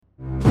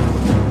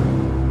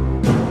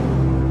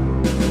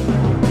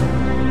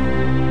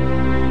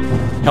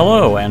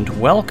Hello, and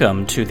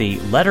welcome to the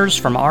Letters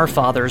from Our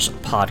Fathers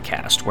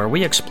podcast, where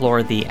we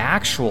explore the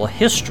actual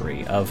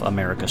history of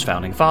America's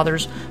founding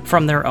fathers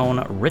from their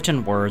own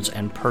written words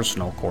and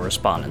personal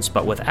correspondence,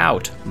 but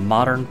without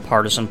modern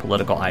partisan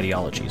political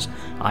ideologies.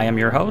 I am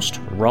your host,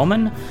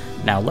 Roman.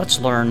 Now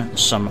let's learn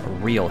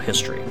some real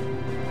history.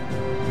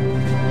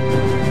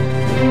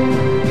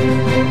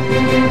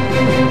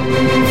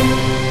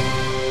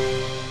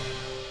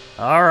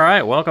 All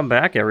right, welcome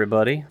back,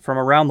 everybody, from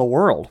around the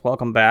world.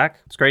 Welcome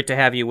back. It's great to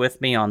have you with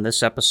me on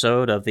this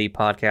episode of the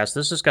podcast.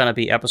 This is going to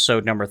be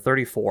episode number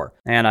 34,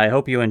 and I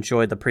hope you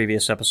enjoyed the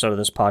previous episode of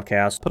this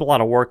podcast. Put a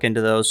lot of work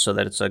into those so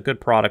that it's a good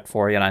product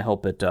for you, and I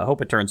hope it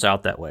turns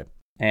out that way.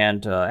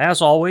 And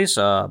as always,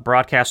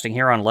 broadcasting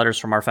here on Letters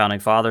from Our Founding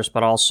Fathers,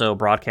 but also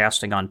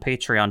broadcasting on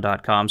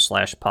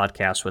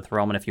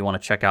patreon.com/podcastwithroman. If you want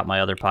to check out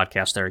my other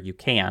podcast there, you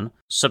can.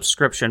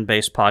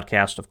 Subscription-based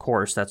podcast, of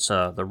course. That's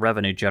the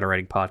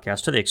revenue-generating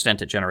podcast, to the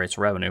extent it generates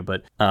revenue.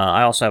 But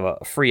I also have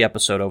a free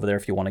episode over there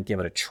if you want to give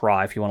it a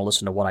try. If you want to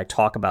listen to what I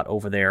talk about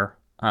over there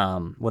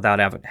without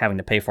having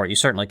to pay for it, you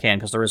certainly can,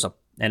 because there is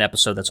an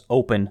episode that's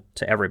open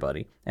to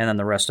everybody, and then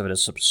the rest of it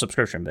is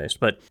subscription-based.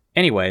 But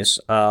anyways,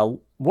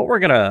 what we're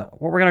gonna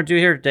do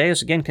here today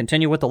is, again,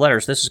 continue with the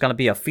letters. This is going to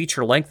be a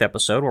feature-length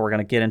episode where we're going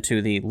to get into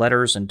the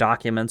letters and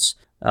documents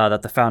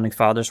that the Founding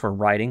Fathers were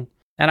writing.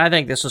 And I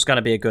think this is going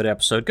to be a good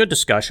episode, good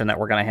discussion that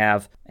we're going to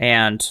have,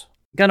 and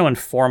going to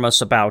inform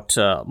us about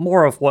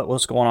more of what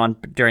was going on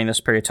during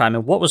this period of time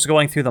and what was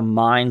going through the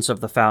minds of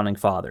the Founding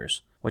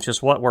Fathers, which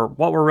is what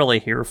we're really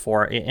here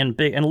for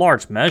in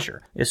large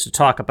measure, is to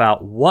talk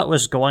about what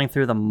was going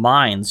through the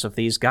minds of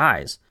these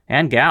guys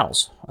and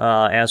gals,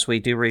 as we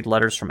do read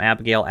letters from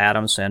Abigail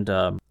Adams and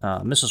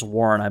Mrs.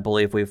 Warren, I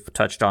believe we've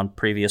touched on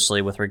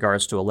previously with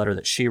regards to a letter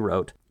that she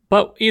wrote.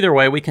 But either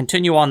way, we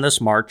continue on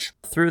this march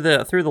through the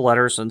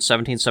letters in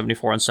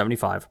 1774 and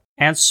 75.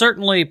 And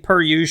certainly, per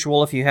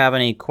usual, if you have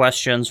any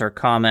questions or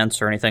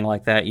comments or anything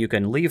like that, you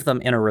can leave them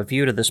in a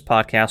review to this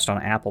podcast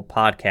on Apple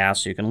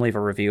Podcasts. You can leave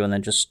a review, and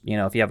then just,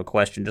 if you have a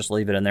question, just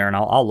leave it in there, and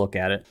I'll look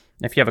at it.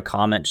 If you have a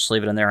comment, just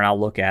leave it in there, and I'll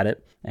look at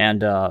it.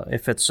 And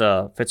if it's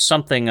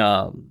something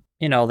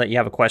that you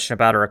have a question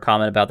about or a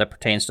comment about that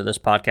pertains to this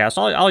podcast,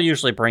 I'll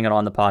usually bring it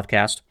on the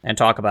podcast and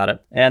talk about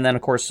it. And then,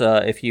 of course,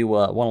 if you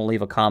want to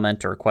leave a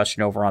comment or a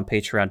question over on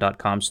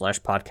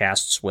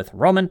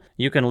patreon.com/podcastswithroman,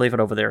 you can leave it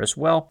over there as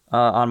well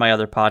on my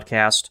other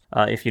podcast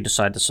if you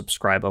decide to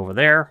subscribe over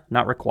there.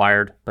 Not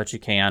required, but you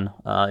can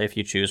if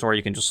you choose, or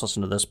you can just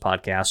listen to this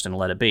podcast and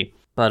let it be.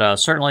 But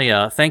certainly,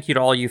 thank you to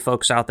all you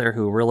folks out there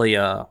who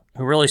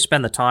really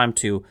spend the time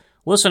to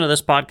listen to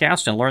this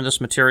podcast and learn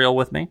this material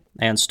with me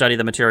and study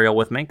the material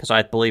with me, because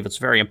I believe it's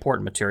very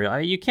important material.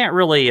 You can't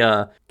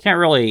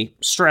really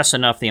stress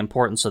enough the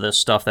importance of this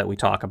stuff that we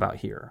talk about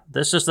here.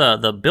 This is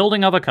the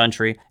building of a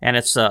country, and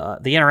it's the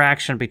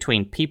interaction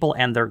between people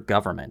and their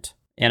government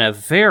in a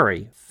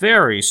very,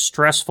 very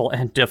stressful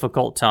and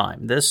difficult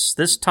time.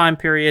 This time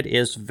period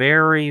is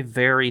very,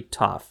 very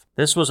tough.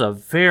 This was a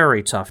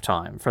very tough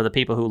time for the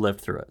people who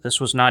lived through it.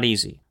 This was not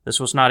easy. This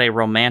was not a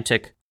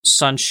romantic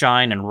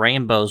sunshine and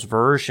rainbows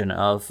version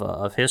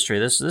of history.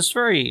 This is a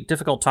very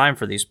difficult time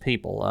for these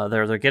people.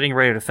 They're getting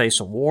ready to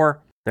face a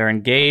war. They're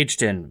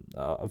engaged in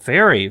a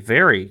very,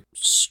 very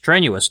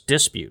strenuous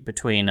dispute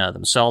between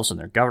themselves and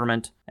their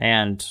government.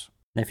 And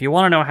if you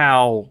want to know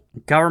how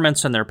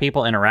governments and their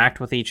people interact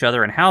with each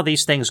other and how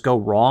these things go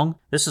wrong,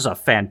 this is a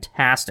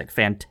fantastic,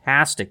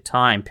 fantastic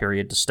time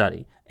period to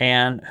study.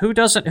 And who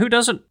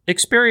doesn't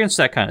experience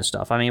that kind of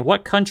stuff? I mean,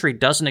 what country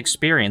doesn't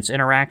experience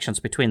interactions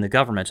between the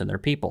government and their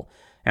people,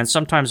 and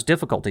sometimes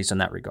difficulties in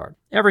that regard?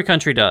 Every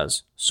country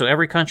does. So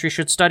every country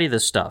should study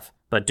this stuff.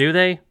 But do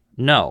they?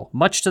 No.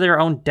 Much to their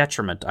own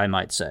detriment, I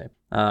might say.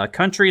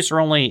 Countries are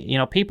only,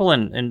 people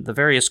in the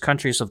various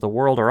countries of the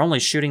world are only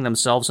shooting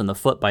themselves in the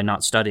foot by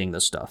not studying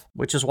this stuff.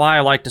 Which is why I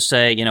like to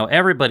say,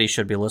 everybody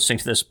should be listening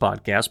to this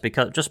podcast,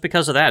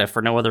 because of that, if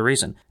for no other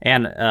reason.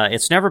 And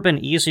it's never been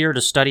easier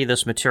to study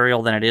this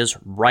material than it is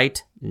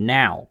right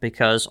now,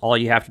 because all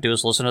you have to do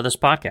is listen to this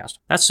podcast.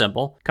 That's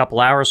simple. A couple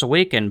hours a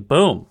week, and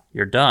boom,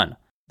 you're done.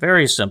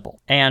 Very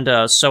simple.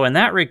 And so in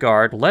that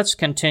regard, let's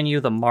continue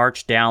the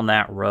march down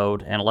that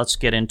road, and let's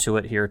get into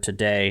it here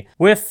today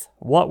with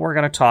what we're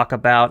going to talk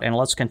about, and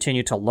let's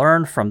continue to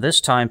learn from this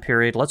time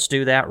period. Let's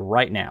do that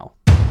right now.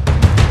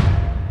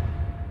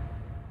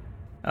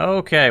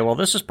 Okay, well,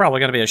 this is probably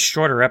going to be a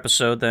shorter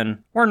episode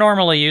than we're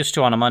normally used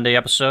to on a Monday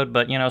episode,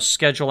 but,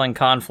 scheduling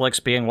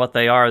conflicts being what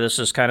they are, this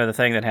is kind of the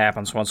thing that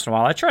happens once in a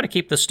while. I try to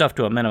keep this stuff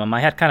to a minimum.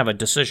 I had kind of a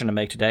decision to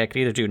make today. I could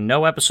either do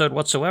no episode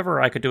whatsoever,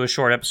 or I could do a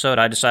short episode.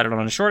 I decided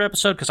on a short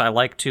episode because I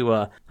like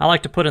to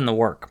put in the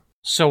work.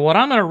 So what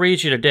I'm going to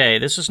read you today,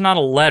 this is not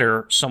a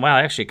letter,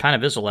 actually it kind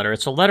of is a letter.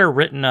 It's a letter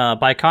written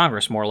by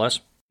Congress, more or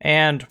less.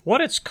 And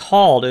what it's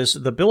called is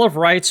the Bill of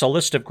Rights, a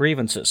List of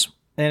Grievances.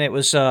 And it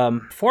was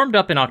formed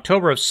up in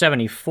October of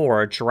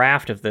 74. A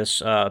draft of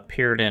this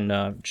appeared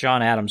in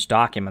John Adams'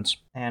 documents.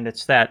 And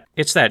it's that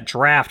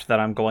draft that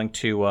I'm going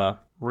to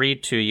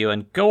read to you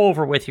and go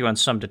over with you in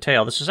some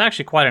detail. This is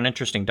actually quite an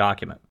interesting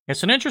document.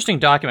 It's an interesting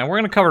document. We're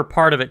going to cover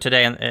part of it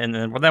today, and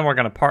then we're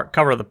going to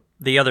cover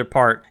the other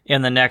part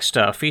in the next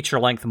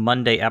feature-length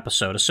Monday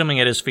episode, assuming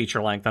it is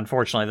feature-length.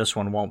 Unfortunately, this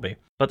one won't be.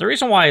 But the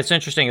reason why it's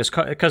interesting is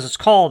because it's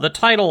called, the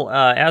title,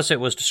 as it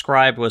was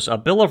described, was A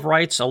Bill of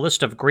Rights, A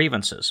List of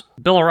Grievances.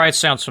 Bill of Rights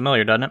sounds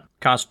familiar, doesn't it?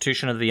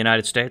 Constitution of the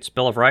United States,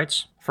 Bill of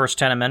Rights. First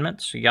 10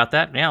 amendments, you got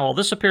that? Yeah, well,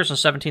 this appears in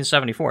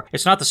 1774.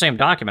 It's not the same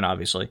document,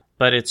 obviously,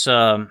 but it's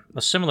a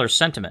similar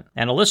sentiment.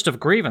 And a list of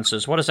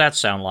grievances, what does that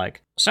sound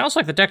like? Sounds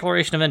like the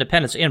Declaration of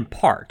Independence in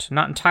part,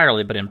 not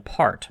entirely, but in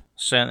part.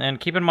 So, and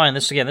keep in mind,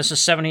 this is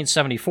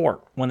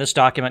 1774 when this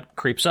document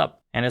creeps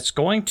up. And it's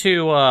going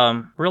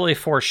to really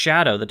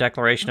foreshadow the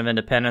Declaration of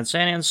Independence,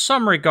 and in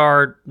some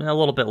regard, a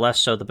little bit less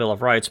so the Bill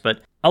of Rights,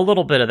 but a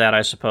little bit of that,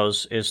 I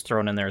suppose, is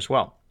thrown in there as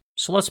well.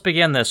 So let's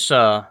begin this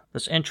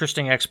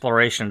interesting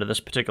exploration into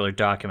this particular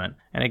document.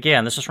 And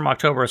again, this is from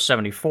October of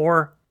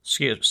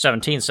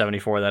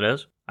 1774, that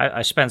is.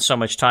 I spend so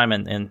much time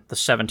in the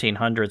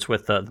 1700s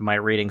with my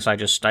readings, I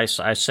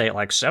say it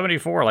like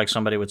 74, like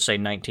somebody would say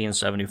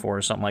 1974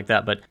 or something like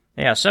that. But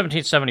yeah,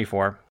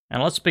 1774.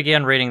 And let's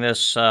begin reading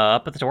this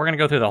up at the... We're going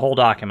to go through the whole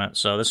document,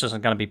 so this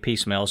isn't going to be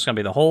piecemeal. It's going to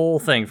be the whole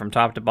thing from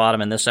top to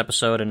bottom in this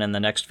episode and in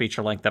the next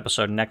feature-length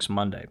episode next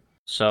Monday.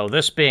 So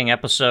this being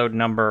episode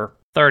number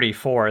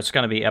 34, it's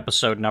going to be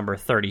episode number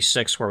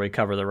 36 where we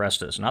cover the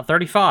rest of this. Not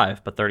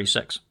 35, but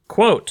 36.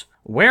 Quote,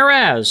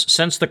 "Whereas,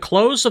 since the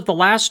close of the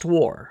last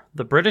war,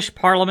 the British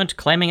Parliament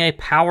claiming a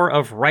power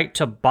of right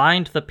to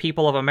bind the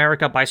people of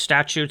America by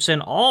statutes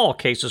in all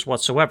cases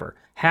whatsoever,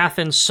 hath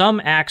in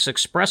some acts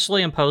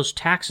expressly imposed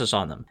taxes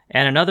on them,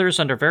 and in others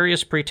under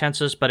various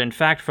pretenses, but in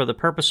fact for the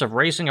purpose of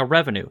raising a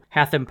revenue,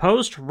 hath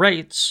imposed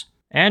rates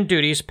and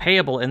duties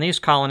payable in these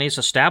colonies,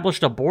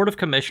 established a board of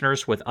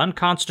commissioners with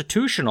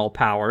unconstitutional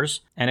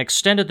powers, and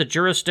extended the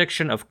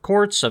jurisdiction of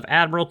courts of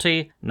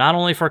admiralty, not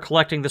only for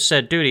collecting the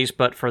said duties,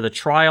 but for the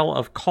trial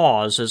of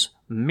causes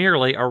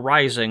merely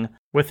arising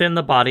within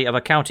the body of a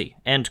county."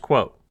 End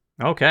quote.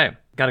 Okay,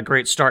 got a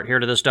great start here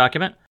to this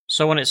document.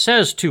 So when it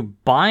says to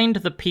bind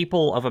the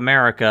people of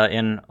America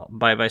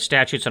by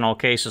statutes in all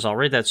cases, I'll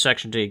read that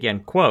section to you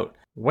again. Quote,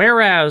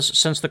 "Whereas,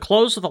 since the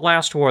close of the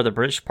last war, the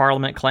British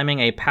Parliament claiming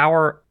a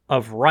power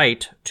of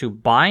right to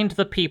bind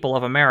the people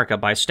of America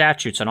by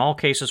statutes in all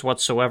cases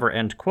whatsoever,"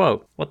 end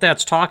quote. What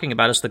that's talking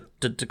about is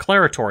the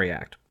Declaratory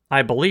Act.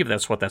 I believe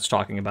that's what that's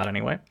talking about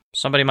anyway.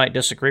 Somebody might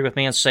disagree with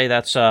me and say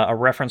that's a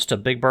reference to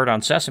Big Bird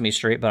on Sesame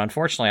Street, but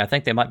unfortunately I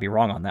think they might be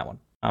wrong on that one.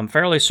 I'm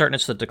fairly certain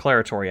it's the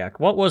Declaratory Act.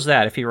 What was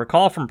that? If you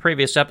recall from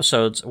previous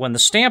episodes, when the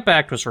Stamp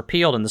Act was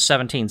repealed in the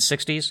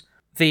 1760s,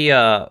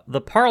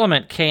 the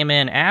Parliament came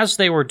in as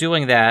they were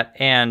doing that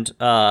and,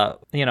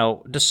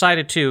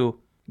 decided to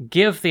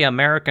give the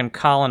American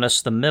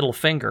colonists the middle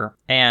finger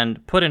and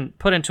put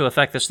into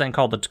effect this thing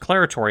called the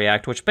Declaratory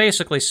Act, which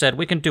basically said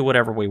we can do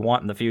whatever we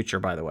want in the future,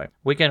 by the way.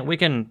 We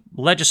can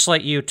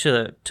legislate you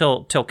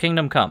till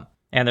kingdom come,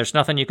 and there's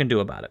nothing you can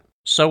do about it.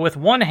 So with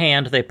one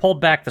hand, they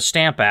pulled back the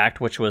Stamp Act,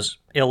 which was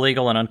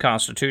illegal and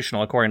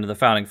unconstitutional according to the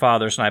Founding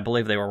Fathers, and I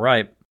believe they were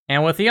right.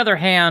 And with the other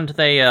hand,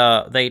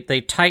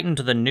 they tightened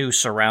the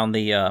noose around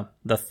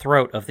the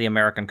throat of the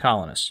American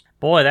colonists.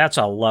 Boy, that's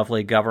a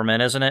lovely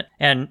government, isn't it?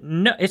 And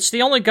no, it's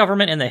the only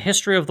government in the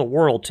history of the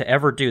world to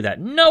ever do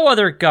that. No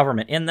other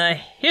government in the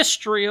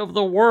history of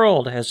the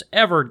world has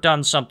ever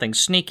done something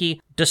sneaky,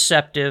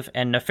 deceptive,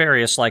 and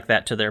nefarious like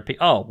that to their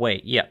people. Oh,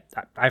 wait, yeah,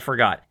 I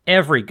forgot.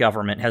 Every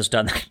government has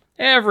done that.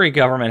 Every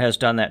government has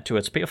done that to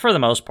its people, for the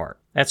most part.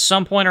 At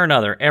some point or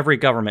another, every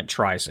government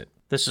tries it.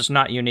 This is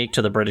not unique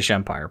to the British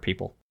Empire,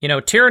 people.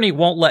 Tyranny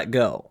won't let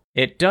go.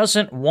 It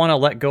doesn't want to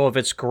let go of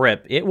its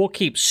grip. It will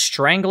keep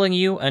strangling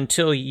you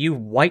until you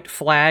white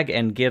flag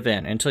and give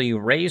in, until you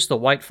raise the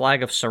white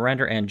flag of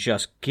surrender and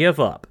just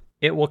give up.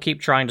 It will keep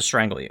trying to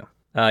strangle you.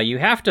 You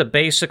have to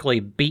basically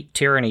beat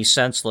tyranny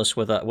senseless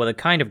with a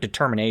kind of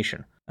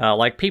determination.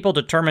 Like people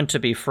determined to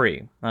be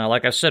free.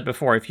 Like I've said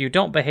before, if you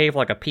don't behave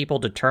like a people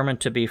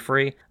determined to be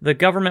free, the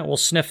government will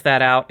sniff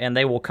that out and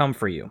they will come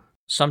for you.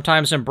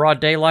 Sometimes in broad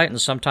daylight and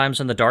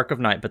sometimes in the dark of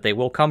night, but they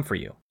will come for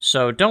you.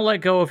 So don't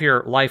let go of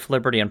your life,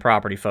 liberty, and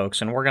property,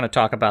 folks, and we're going to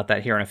talk about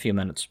that here in a few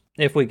minutes.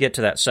 If we get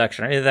to that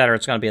section, either that or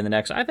it's going to be in the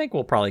next. I think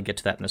we'll probably get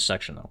to that in this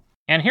section, though.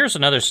 And here's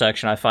another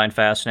section I find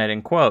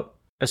fascinating. Quote,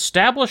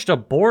 "Established a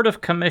board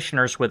of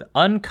commissioners with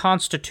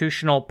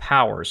unconstitutional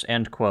powers,"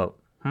 end quote.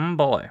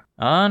 Boy.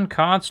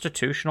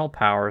 Unconstitutional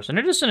powers. And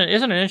isn't it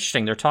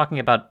interesting? They're talking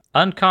about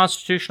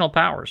unconstitutional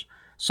powers.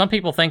 Some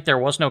people think there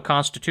was no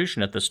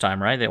Constitution at this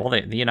time, right?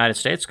 The United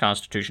States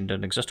Constitution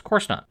didn't exist. Of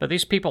course not. But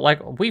these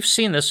people, we've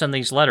seen this in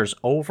these letters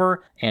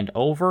over and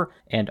over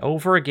and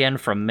over again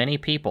from many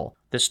people.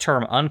 This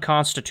term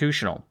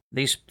unconstitutional.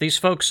 These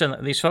folks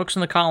in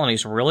the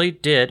colonies really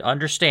did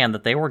understand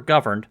that they were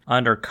governed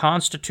under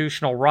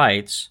constitutional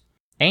rights,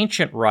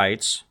 ancient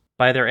rights,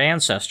 by their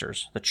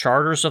ancestors, the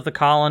charters of the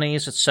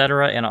colonies,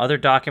 etc., and other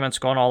documents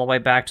going all the way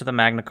back to the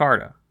Magna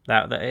Carta.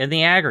 In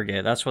the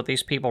aggregate, that's what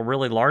these people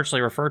really largely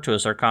refer to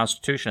as their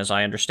Constitution, as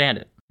I understand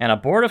it. And a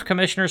board of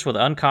commissioners with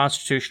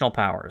unconstitutional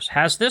powers.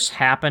 Has this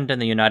happened in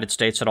the United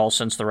States at all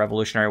since the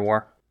Revolutionary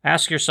War?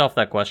 Ask yourself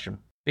that question.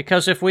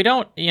 Because if we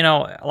don't,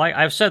 like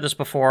I've said this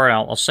before, and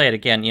I'll say it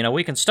again,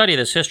 we can study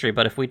this history,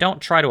 but if we don't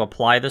try to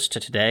apply this to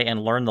today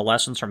and learn the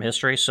lessons from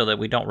history so that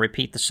we don't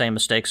repeat the same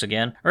mistakes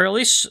again, or at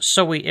least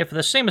if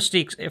the same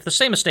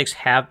mistakes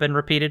have been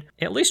repeated,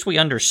 at least we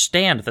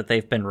understand that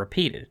they've been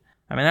repeated.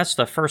 I mean, that's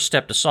the first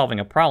step to solving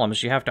a problem,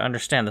 is you have to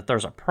understand that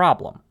there's a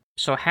problem.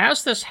 So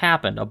has this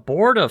happened? A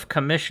board of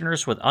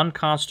commissioners with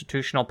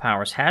unconstitutional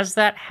powers, has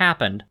that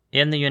happened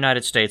in the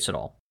United States at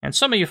all? And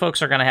some of you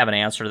folks are going to have an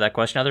answer to that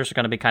question. Others are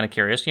going to be kind of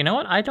curious. You know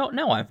what? I don't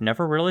know. I've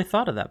never really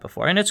thought of that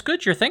before. And it's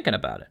good you're thinking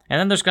about it. And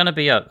then there's going to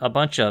be a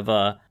bunch of,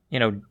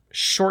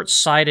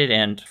 short-sighted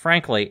and,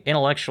 frankly,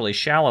 intellectually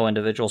shallow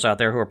individuals out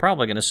there who are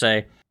probably going to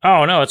say,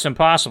 oh, no, it's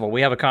impossible.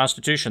 We have a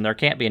constitution. There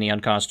can't be any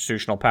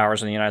unconstitutional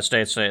powers in the United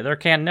States. There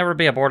can never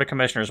be a board of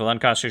commissioners with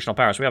unconstitutional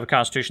powers. We have a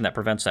constitution that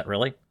prevents that,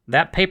 really.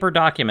 That paper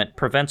document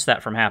prevents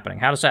that from happening.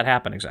 How does that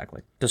happen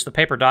exactly? Does the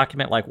paper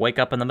document, wake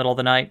up in the middle of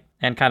the night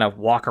and kind of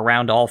walk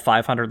around all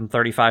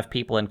 535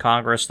 people in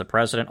Congress, the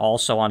president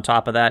also on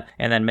top of that,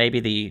 and then maybe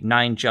the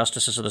 9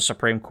 justices of the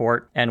Supreme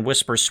Court, and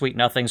whisper sweet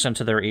nothings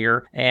into their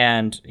ear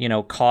and,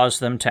 cause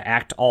them to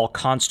act all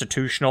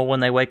constitutional when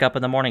they wake up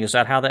in the morning? Is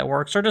that how that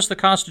works? Or does the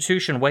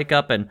Constitution wake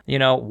up and,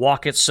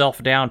 walk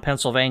itself down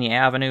Pennsylvania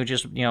Avenue,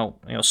 just,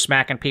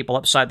 smacking people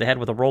upside the head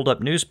with a rolled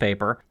up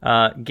newspaper,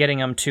 getting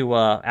them to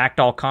act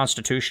all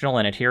constitutional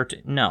and adhere to?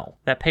 No,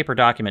 that paper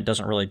document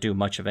doesn't really do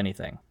much of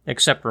anything,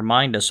 except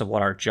remind us of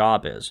what our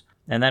job is.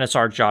 And then it's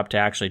our job to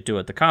actually do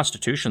it. The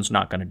Constitution's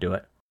not going to do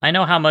it. I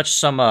know how much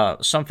some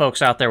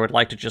folks out there would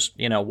like to just,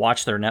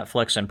 watch their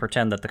Netflix and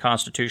pretend that the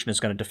Constitution is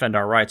going to defend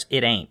our rights.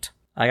 It ain't.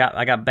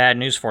 I got bad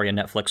news for you,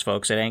 Netflix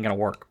folks. It ain't going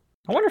to work.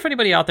 I wonder if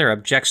anybody out there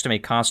objects to me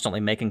constantly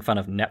making fun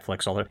of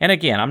Netflix all the time. And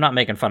again, I'm not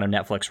making fun of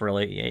Netflix,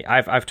 really.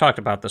 I've talked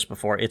about this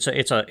before. It's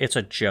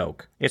a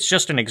joke. It's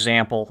just an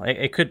example.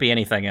 It could be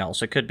anything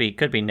else. It could be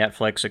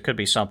Netflix. It could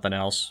be something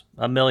else.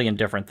 A million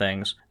different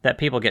things that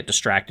people get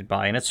distracted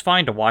by. And it's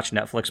fine to watch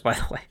Netflix, by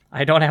the way.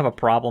 I don't have a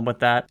problem with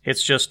that.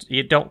 It's just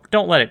you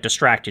don't let it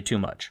distract you too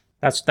much.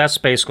 That's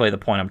basically the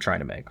point I'm trying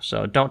to make.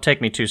 So don't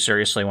take me too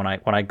seriously when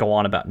I go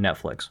on about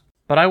Netflix.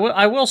 But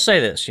I will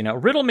say this,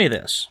 riddle me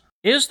this.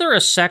 Is there a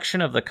section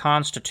of the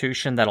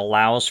Constitution that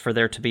allows for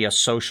there to be a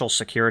Social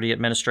Security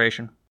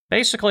Administration?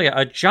 Basically,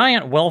 a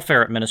giant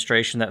welfare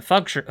administration that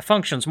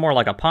functions more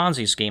like a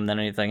Ponzi scheme than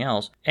anything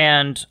else,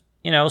 and,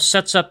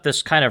 sets up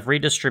this kind of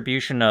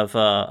redistribution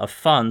of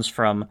funds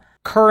from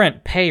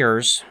current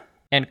payers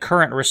and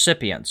current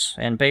recipients,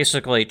 and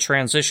basically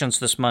transitions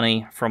this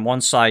money from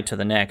one side to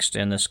the next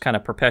in this kind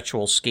of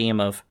perpetual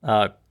scheme of,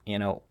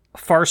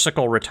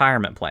 farcical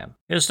retirement plan.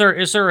 Is there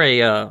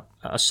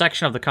a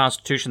section of the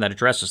Constitution that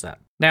addresses that?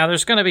 Now,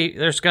 there's going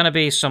to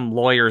be some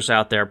lawyers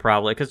out there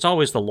probably, because it's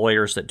always the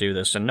lawyers that do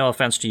this, and no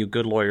offense to you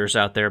good lawyers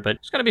out there, but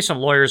there's going to be some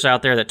lawyers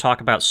out there that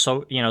talk about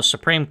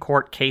Supreme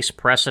Court case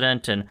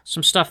precedent and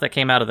some stuff that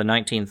came out of the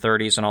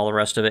 1930s and all the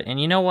rest of it. And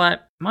you know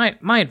what?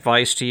 My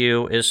advice to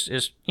you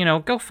is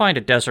go find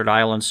a desert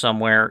island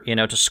somewhere,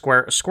 to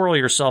squirrel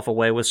yourself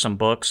away with some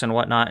books and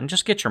whatnot, and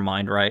just get your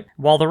mind right.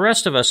 While the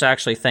rest of us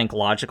actually think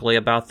logically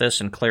about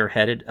this and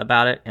clear-headed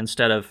about it,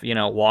 instead of,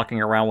 walking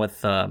around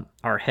with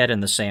our head in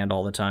the sand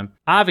all the time.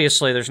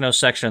 Obviously, there's no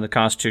section in the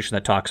Constitution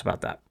that talks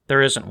about that.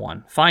 There isn't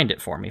one. Find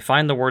it for me.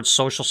 Find the word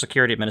Social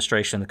Security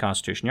Administration in the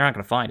Constitution. You're not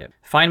going to find it.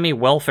 Find me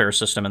welfare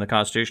system in the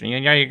Constitution.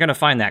 You're going to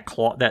find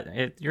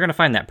you're going to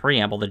find that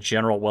preamble, the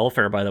general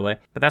welfare, by the way.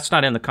 But that's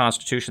not in the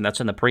Constitution. That's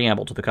in the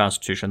preamble to the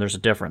Constitution. There's a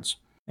difference.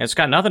 And it's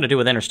got nothing to do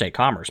with interstate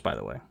commerce, by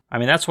the way. I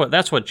mean, that's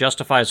what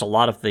justifies a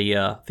lot of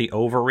the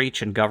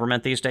overreach in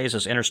government these days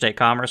is interstate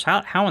commerce.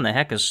 How in the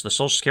heck is the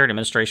Social Security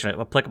Administration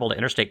applicable to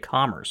interstate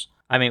commerce?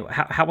 I mean,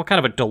 what kind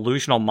of a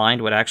delusional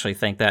mind would actually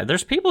think that?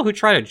 There's people who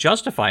try to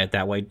justify it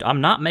that way. I'm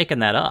not making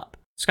that up.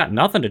 It's got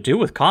nothing to do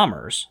with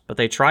commerce, but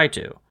they try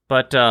to.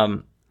 But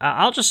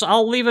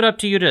I'll leave it up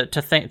to you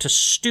to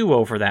stew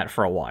over that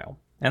for a while.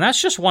 And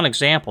that's just one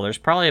example. There's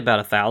probably about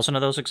 1,000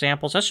 of those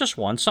examples. That's just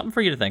one, something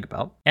for you to think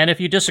about. And if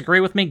you disagree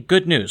with me,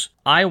 good news.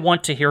 I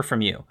want to hear from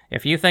you.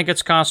 If you think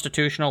it's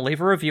constitutional, leave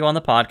a review on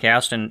the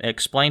podcast and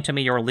explain to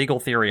me your legal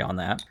theory on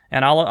that.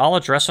 And I'll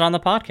address it on the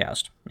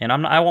podcast. And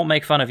I won't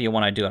make fun of you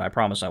when I do it. I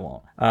promise I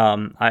won't.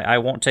 I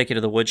won't take you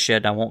to the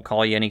woodshed. I won't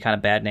call you any kind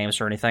of bad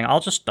names or anything.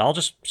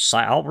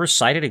 I'll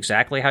recite it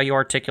exactly how you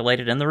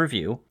articulated in the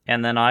review,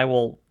 and then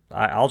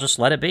I'll just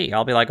let it be.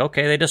 I'll be like,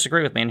 okay, they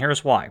disagree with me, and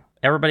here's why.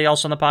 Everybody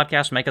else on the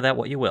podcast, make of that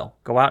what you will.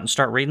 Go out and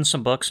start reading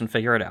some books and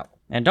figure it out.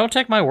 And don't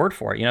take my word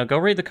for it. Go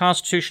read the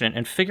Constitution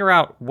and figure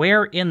out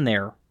where in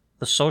there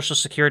the Social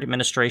Security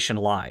Administration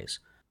lies.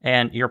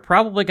 And you're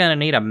probably going to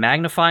need a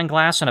magnifying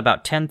glass and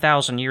about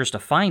 10,000 years to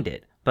find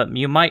it. But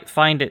you might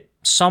find it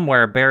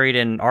somewhere buried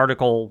in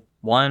Article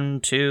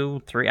 1,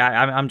 2, 3.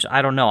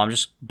 I don't know. I'm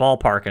just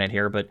ballparking it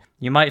here, but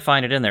you might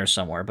find it in there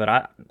somewhere.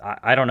 But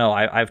I don't know.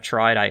 I've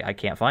tried. I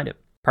can't find it.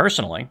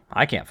 Personally,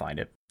 I can't find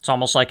it. It's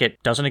almost like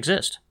it doesn't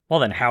exist. Well,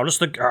 then how does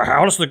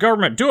the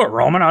government do it,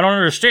 Roman? I don't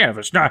understand. If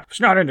it's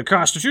not in the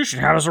Constitution,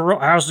 how does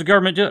the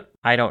government do it?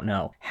 I don't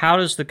know. How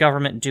does the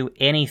government do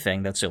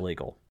anything that's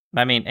illegal?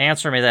 I mean,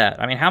 answer me that.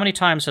 I mean, how many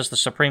times has the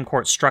Supreme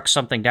Court struck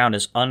something down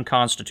as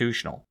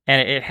unconstitutional?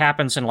 And it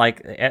happens in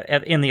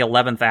in the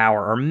 11th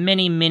hour or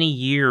many, many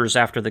years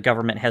after the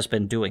government has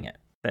been doing it.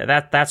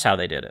 That's how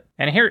they did it.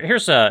 And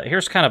here's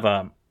kind of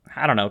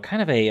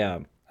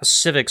a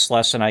civics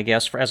lesson, I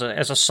guess, as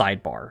a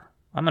sidebar.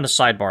 I'm going to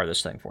sidebar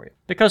this thing for you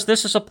because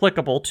this is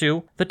applicable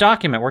to the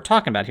document we're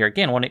talking about here.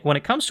 Again, when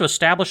it comes to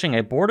establishing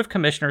a board of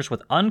commissioners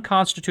with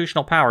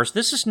unconstitutional powers,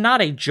 this is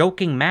not a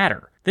joking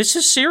matter. This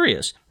is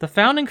serious. The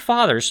Founding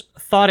Fathers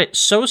thought it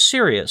so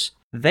serious,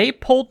 they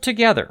pulled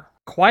together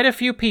quite a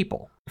few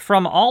people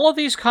from all of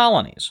these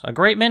colonies, a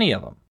great many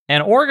of them,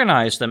 and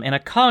organized them in a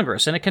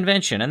congress, in a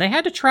convention, and they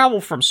had to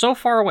travel from so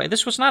far away.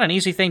 This was not an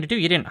easy thing to do.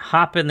 You didn't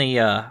hop in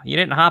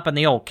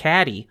the old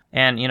caddy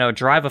and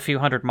drive a few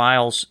hundred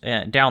miles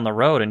down the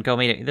road and go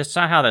meet it. That's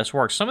not how this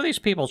works. Some of these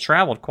people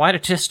traveled quite a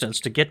distance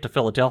to get to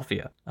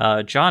Philadelphia.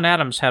 John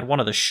Adams had one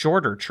of the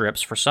shorter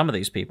trips for some of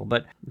these people,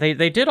 but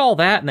they did all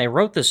that and they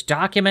wrote this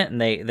document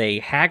and they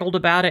haggled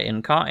about it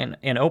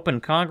in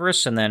open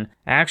Congress and then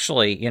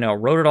actually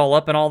wrote it all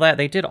up and all that.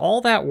 They did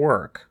all that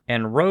work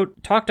and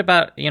talked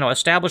about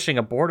establishing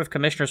a board of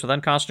commissioners with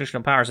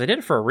unconstitutional powers. They did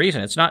it for a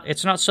reason. It's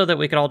not so that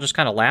we could all just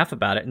kind of laugh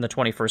about it in the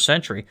 21st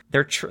century.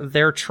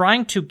 They're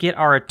trying to get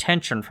our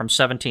attention from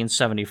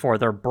 1774.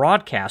 They're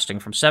broadcasting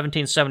from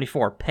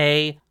 1774.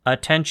 Pay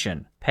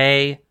attention.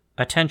 Pay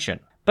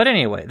attention. But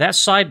anyway, that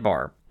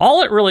sidebar.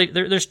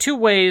 There's two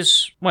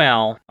ways,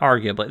 well,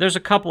 arguably. There's a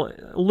couple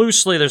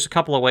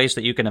of ways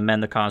that you can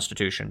amend the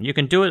Constitution. You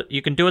can do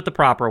it the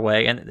proper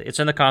way, and it's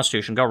in the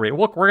Constitution. Go read it.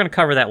 We're going to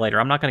cover that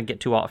later. I'm not going to get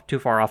too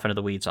far off into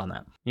the weeds on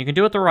that. You can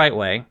do it the right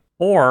way,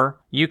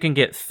 or you can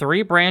get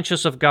three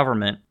branches of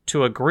government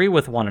to agree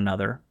with one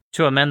another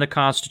to amend the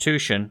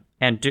Constitution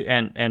and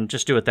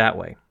just do it that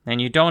way. And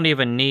you don't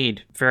even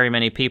need very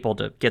many people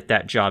to get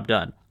that job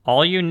done.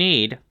 All you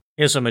need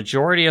is a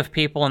majority of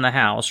people in the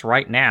House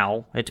right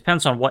now. It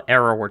depends on what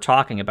era we're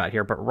talking about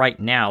here, but right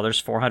now there's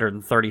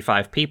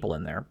 435 people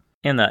in there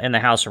in the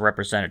House of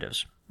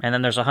Representatives. And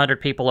then there's 100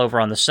 people over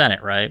on the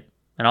Senate, right?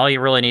 And all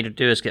you really need to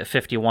do is get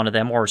 51 of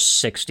them, or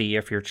 60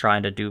 if you're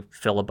trying to do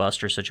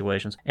filibuster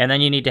situations. And then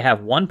you need to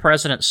have one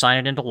president sign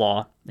it into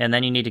law, and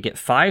then you need to get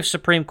 5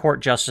 Supreme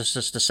Court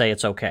justices to say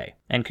it's okay.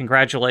 And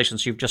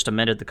congratulations, you've just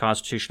amended the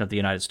Constitution of the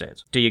United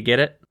States. Do you get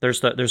it?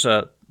 There's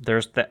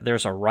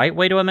a right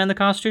way to amend the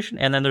Constitution,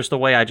 and then there's the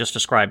way I just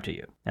described to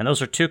you. And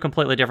those are two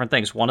completely different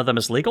things. One of them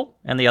is legal,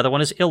 and the other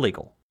one is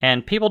illegal.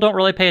 And people don't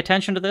really pay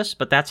attention to this,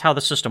 but that's how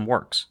the system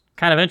works.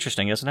 Kind of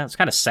interesting, isn't it? It's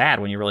kind of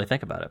sad when you really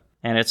think about it.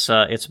 And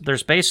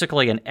there's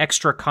basically an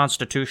extra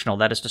constitutional,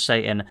 that is to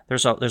say, and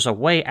there's a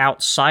way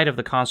outside of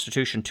the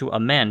Constitution to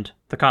amend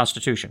the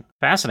Constitution.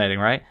 Fascinating,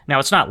 right? Now,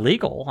 it's not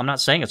legal. I'm not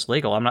saying it's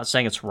legal. I'm not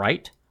saying it's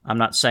right. I'm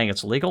not saying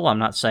it's legal. I'm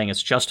not saying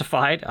it's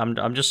justified.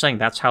 I'm just saying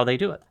that's how they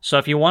do it. So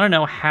if you want to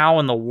know how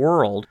in the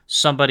world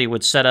somebody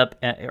would set up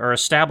or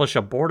establish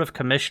a board of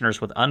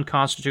commissioners with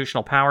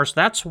unconstitutional powers,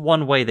 that's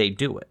one way they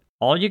do it.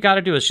 All you got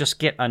to do is just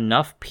get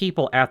enough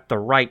people at the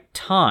right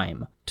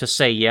time to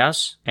say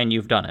yes, and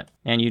you've done it.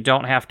 And you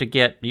don't have to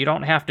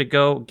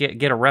go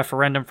get a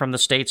referendum from the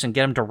states and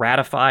get them to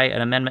ratify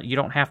an amendment. You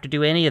don't have to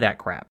do any of that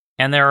crap.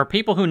 And there are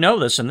people who know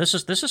this, and this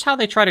is how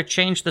they try to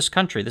change this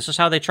country. This is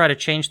how they try to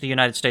change the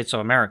United States of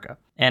America.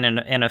 And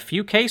in a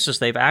few cases,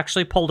 they've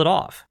actually pulled it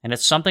off. And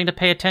it's something to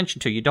pay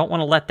attention to. You don't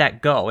want to let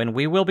that go. And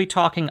we will be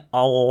talking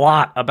a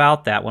lot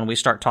about that when we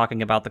start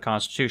talking about the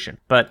Constitution.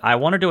 But I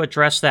wanted to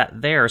address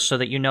that there so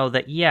that you know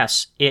that,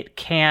 yes, it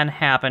can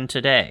happen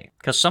today.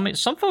 Because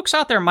some folks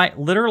out there might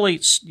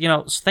literally,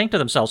 think to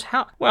themselves,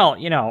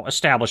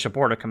 establish a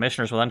board of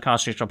commissioners with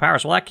unconstitutional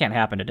powers. Well, that can't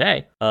happen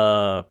today.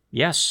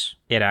 Yes,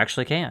 it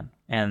actually can.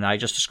 And I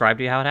just described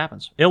to you how it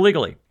happens.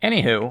 Illegally.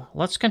 Anywho,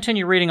 let's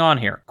continue reading on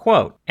here.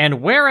 Quote,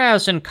 "And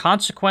whereas in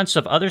consequence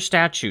of other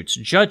statutes,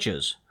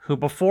 judges, who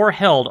before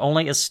held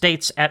only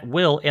estates at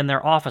will in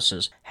their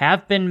offices,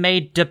 have been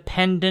made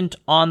dependent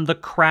on the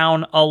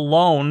crown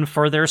alone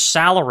for their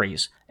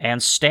salaries,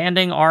 and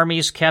standing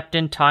armies kept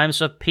in times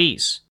of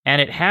peace.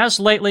 And it has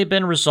lately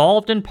been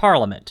resolved in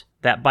Parliament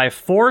that by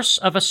force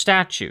of a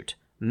statute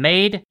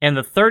made in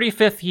the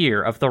 35th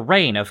year of the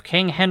reign of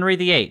King Henry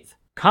VIII,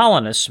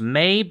 colonists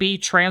may be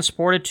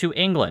transported to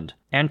England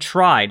and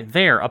tried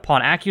there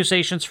upon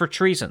accusations for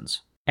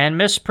treasons and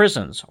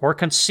misprisons or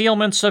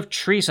concealments of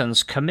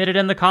treasons committed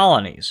in the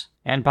colonies.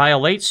 And by a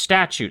late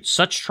statute,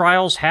 such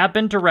trials have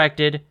been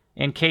directed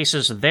in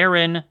cases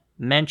therein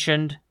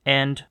mentioned."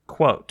 End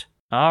quote.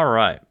 All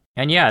right.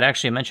 And yeah, it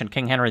actually mentioned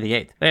King Henry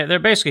VIII. They're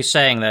basically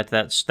saying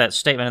that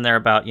statement in there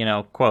about,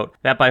 quote,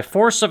 that by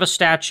force of a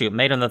statute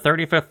made in the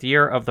 35th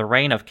year of the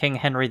reign of King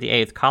Henry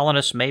VIII,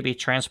 colonists may be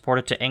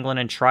transported to England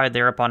and tried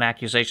there upon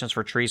accusations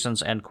for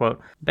treasons, end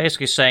quote.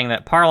 Basically saying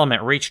that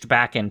Parliament reached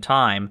back in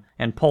time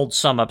and pulled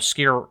some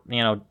obscure,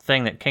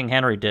 thing that King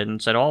Henry did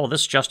and said, oh,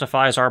 this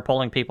justifies our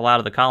pulling people out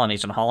of the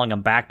colonies and hauling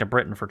them back to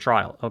Britain for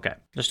trial. Okay.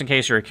 Just in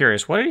case you're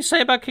curious, what did he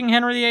say about King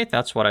Henry VIII?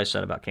 That's what I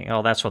said about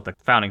that's what the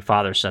founding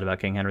fathers said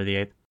about King Henry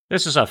VIII.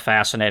 This is a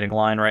fascinating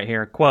line right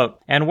here. Quote,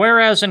 and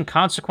whereas in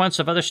consequence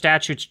of other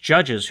statutes,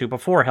 judges who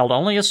before held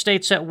only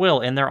estates at will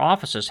in their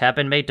offices have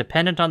been made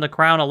dependent on the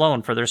crown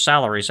alone for their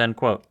salaries, end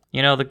quote.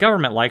 The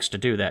government likes to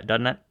do that,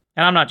 doesn't it?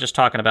 And I'm not just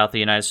talking about the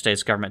United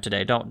States government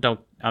today.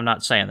 I'm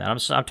not saying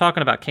that. I'm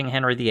talking about King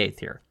Henry VIII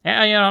here.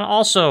 And,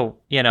 also,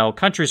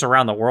 countries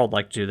around the world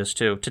like to do this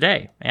too,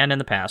 today and in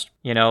the past.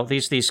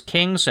 These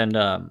kings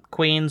and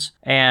queens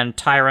and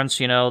tyrants,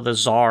 the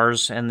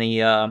czars and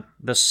the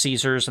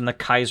Caesars and the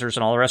Kaisers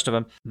and all the rest of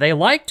them, they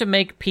like to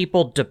make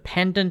people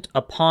dependent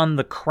upon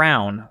the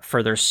crown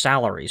for their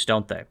salaries,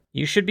 don't they?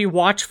 You should be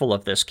watchful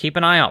of this. Keep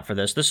an eye out for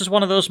this. This is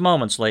one of those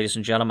moments, ladies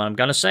and gentlemen. I'm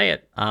going to say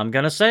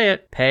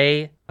it.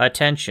 Pay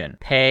attention.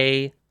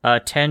 Pay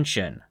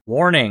attention.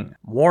 Warning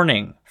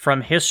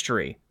from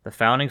history. The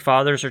founding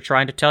fathers are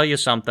trying to tell you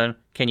something.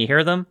 Can you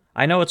hear them?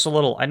 I know it's a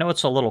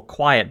little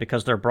quiet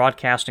because they're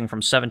broadcasting from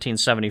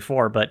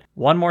 1774, but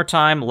one more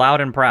time, loud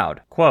and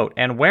proud. Quote,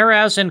 and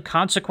whereas in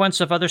consequence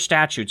of other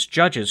statutes,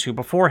 judges who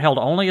before held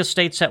only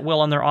estates at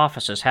will in their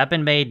offices have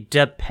been made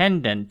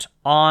dependent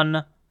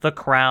on the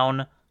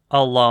crown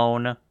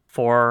alone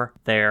for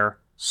their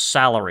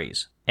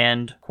salaries.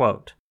 End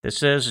quote.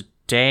 This is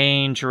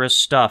dangerous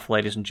stuff,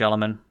 ladies and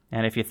gentlemen.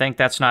 And if you think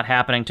that's not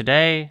happening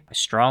today, I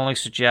strongly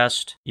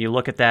suggest you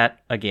look at that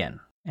again.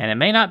 And it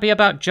may not be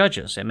about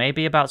judges. It may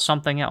be about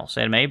something else.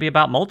 It may be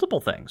about multiple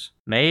things.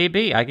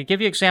 Maybe. I could give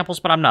you examples,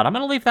 but I'm not. I'm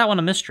going to leave that one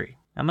a mystery.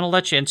 I'm going to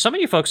let you, and some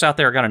of you folks out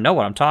there are going to know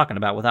what I'm talking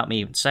about without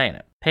me even saying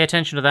it. Pay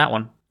attention to that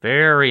one.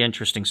 Very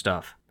interesting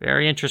stuff.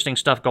 Very interesting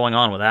stuff going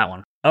on with that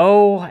one.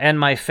 Oh, and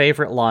my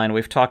favorite line.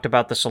 We've talked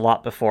about this a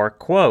lot before.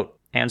 Quote,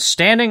 and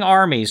standing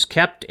armies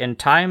kept in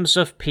times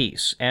of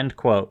peace. End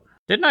quote.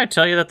 Didn't I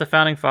tell you that the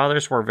founding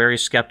fathers were very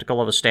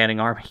skeptical of a standing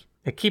army?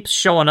 It keeps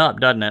showing up,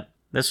 doesn't it?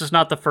 This is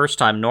not the first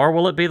time, nor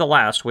will it be the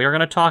last. We are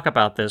going to talk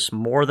about this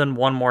more than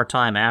one more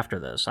time after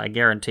this. I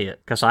guarantee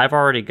it. Because I've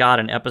already got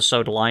an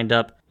episode lined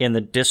up in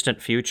the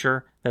distant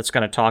future that's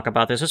going to talk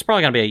about this. It's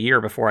probably going to be a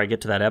year before I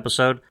get to that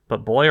episode,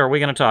 but boy, are we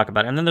going to talk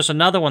about it. And then there's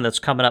another one that's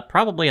coming up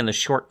probably in the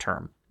short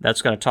term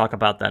that's going to talk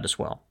about that as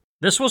well.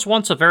 This was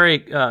once a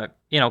very,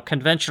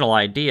 conventional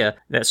idea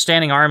that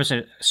standing armies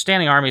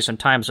in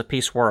times of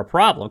peace were a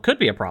problem. Could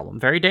be a problem.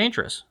 Very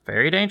dangerous.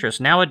 Very dangerous.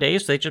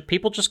 Nowadays,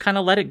 people just kind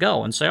of let it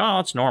go and say, oh,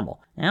 it's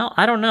normal.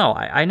 I don't know.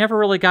 I never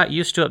really got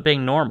used to it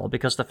being normal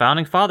because the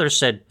founding fathers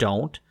said,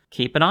 don't.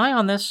 Keep an eye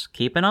on this.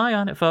 Keep an eye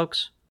on it,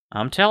 folks.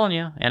 I'm telling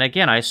you. And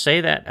again, I say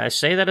that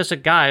as a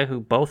guy who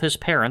both his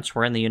parents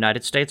were in the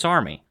United States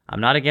Army. I'm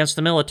not against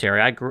the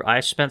military. I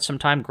spent some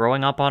time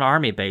growing up on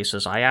Army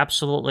bases.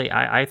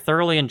 I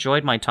thoroughly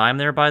enjoyed my time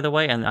there, by the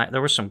way, and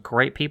there were some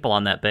great people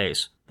on that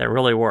base. There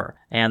really were.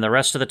 And the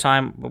rest of the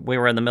time we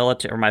were in the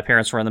military, or my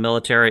parents were in the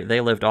military,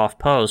 they lived off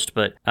post,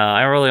 but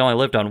I really only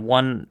lived on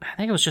one, I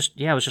think it was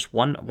just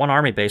one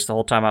Army base the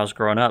whole time I was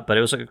growing up, but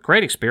it was a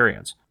great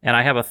experience. And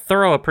I have a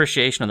thorough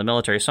appreciation of the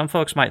military. Some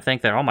folks might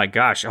think that, oh my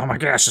gosh,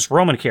 this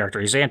Roman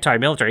character, he's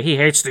anti-military, he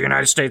hates the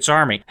United States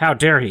Army. How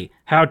dare he?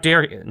 How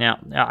dare he? Now,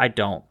 I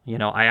don't.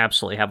 I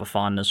absolutely have a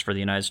fondness for the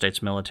United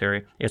States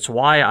military. It's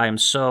why I'm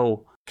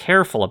so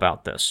careful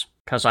about this.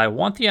 Because I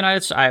want the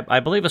United States, I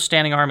believe a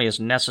standing army is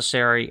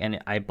necessary, and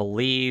I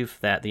believe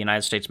that the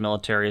United States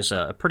military is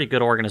a pretty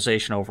good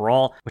organization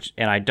overall,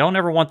 and I don't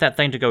ever want that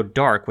thing to go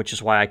dark, which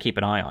is why I keep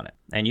an eye on it.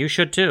 And you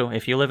should too.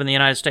 If you live in the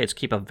United States,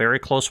 keep a very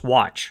close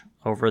watch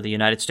over the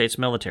United States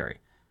military.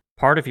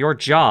 Part of your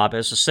job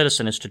as a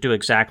citizen is to do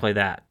exactly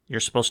that.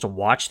 You're supposed to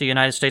watch the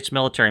United States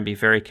military and be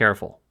very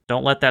careful.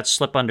 Don't let that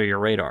slip under your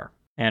radar.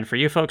 And for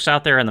you folks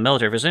out there in the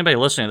military, if there's anybody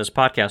listening to this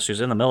podcast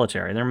who's in the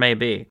military, there may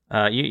be,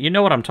 you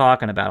know what I'm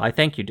talking about. I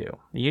think you do.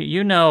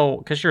 You know,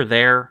 because you're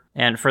there.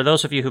 And for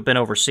those of you who've been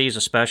overseas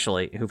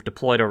especially, who've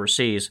deployed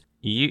overseas,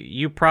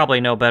 you probably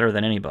know better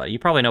than anybody. You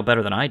probably know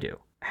better than I do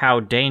how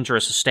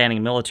dangerous a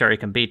standing military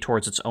can be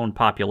towards its own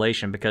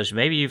population, because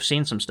maybe you've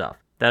seen some stuff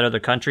that other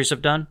countries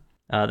have done,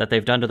 that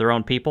they've done to their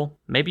own people.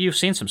 Maybe you've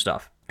seen some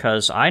stuff,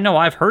 because I know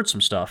I've heard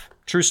some stuff.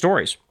 True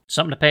stories.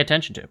 Something to pay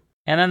attention to.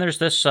 And then there's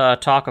this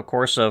talk, of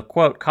course, of,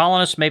 quote,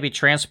 colonists may be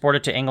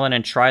transported to England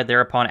and tried there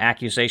upon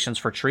accusations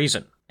for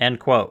treason, end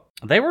quote.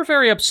 They were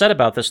very upset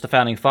about this, the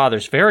Founding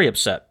Fathers, very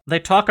upset. They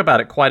talk about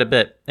it quite a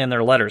bit in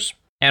their letters,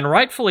 and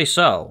rightfully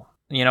so.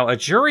 A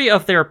jury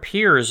of their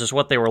peers is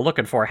what they were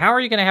looking for. How are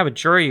you going to have a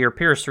jury of your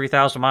peers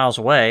 3,000 miles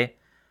away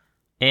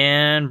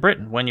in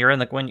Britain when you're in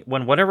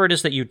when whatever it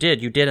is that you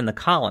did in the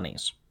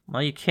colonies?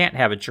 Well, you can't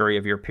have a jury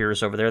of your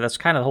peers over there. That's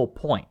kind of the whole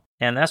point.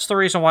 And that's the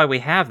reason why we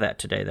have that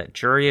today, that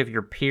jury of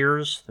your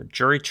peers, the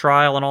jury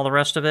trial and all the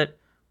rest of it.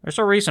 There's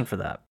a reason for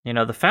that.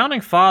 The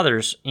Founding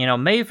Fathers,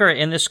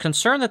 in this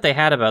concern that they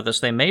had about this,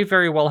 they may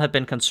very well have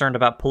been concerned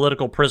about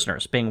political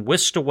prisoners being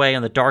whisked away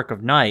in the dark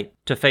of night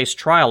to face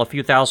trial a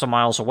few thousand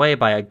miles away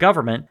by a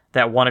government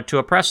that wanted to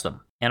oppress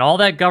them. And all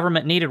that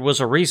government needed was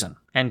a reason.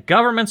 And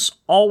governments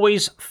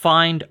always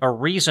find a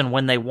reason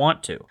when they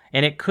want to.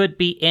 And it could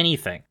be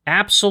anything.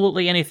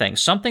 Absolutely anything.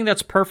 Something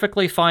that's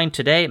perfectly fine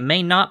today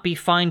may not be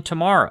fine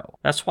tomorrow.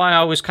 That's why I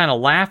always kind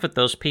of laugh at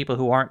those people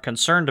who aren't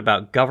concerned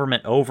about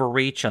government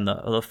overreach and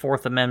the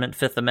Fourth Amendment,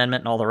 Fifth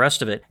Amendment, and all the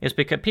rest of it. Is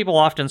because people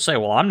often say,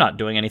 well, I'm not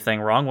doing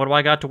anything wrong. What do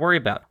I got to worry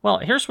about? Well,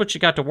 here's what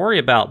you got to worry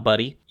about,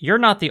 buddy. You're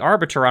not the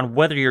arbiter on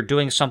whether you're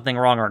doing something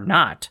wrong or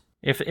not.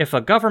 If a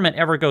government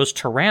ever goes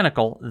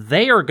tyrannical,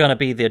 they are going to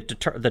be the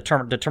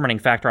determining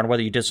factor on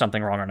whether you did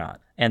something wrong or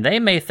not. And they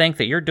may think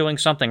that you're doing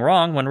something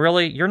wrong when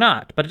really you're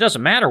not. But it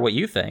doesn't matter what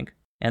you think.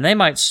 And they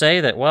might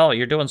say that, well,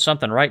 you're doing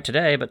something right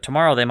today, but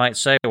tomorrow they might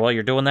say, well,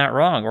 you're doing that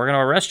wrong. We're going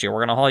to arrest you. We're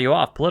going to haul you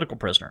off, political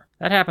prisoner.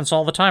 That happens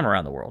all the time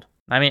around the world.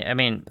 I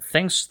mean,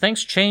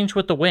 things change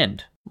with the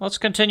wind. Let's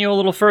continue a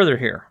little further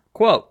here.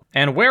 Quote,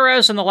 and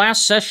whereas in the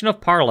last session of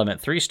Parliament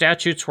 3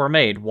 statutes were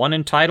made, one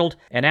entitled,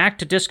 An Act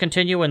to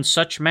discontinue in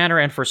such manner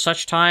and for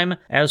such time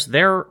as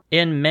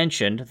therein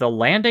mentioned the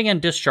landing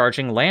and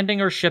discharging,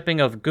 landing or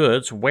shipping of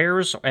goods,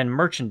 wares, and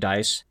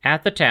merchandise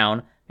at the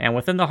town and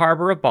within the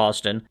harbor of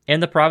Boston, in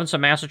the province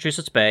of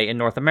Massachusetts Bay in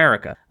North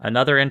America.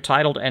 Another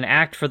entitled, An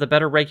Act for the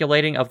better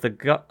regulating of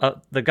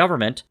the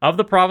government of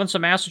the province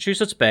of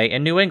Massachusetts Bay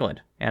in New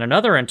England. And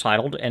another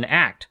entitled, An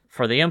Act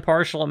for the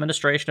impartial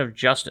administration of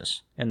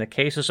justice in the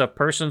cases of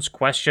persons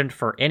questioned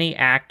for any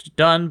act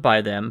done by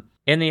them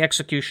in the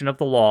execution of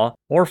the law,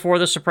 or for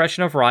the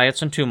suppression of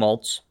riots and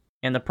tumults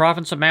in the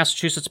province of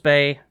Massachusetts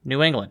Bay,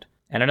 New England.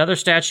 And another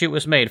statute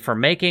was made for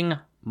making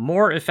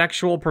more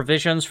effectual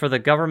provisions for the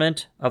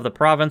government of the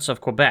province of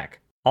Quebec,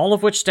 all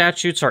of which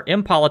statutes are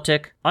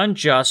impolitic,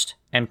 unjust,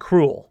 and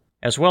cruel,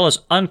 as well as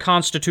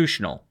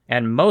unconstitutional,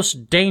 and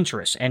most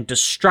dangerous and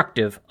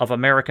destructive of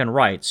American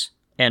rights,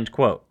 end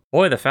quote.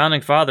 Boy, the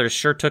Founding Fathers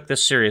sure took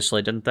this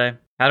seriously, didn't they?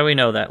 How do we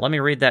know that? Let me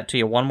read that to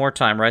you one more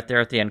time right there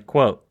at the end.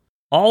 Quote,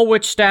 all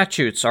which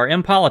statutes are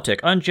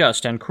impolitic,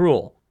 unjust, and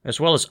cruel, as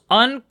well as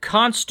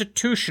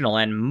unconstitutional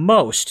and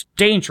most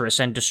dangerous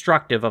and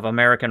destructive of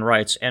American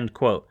rights, end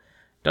quote.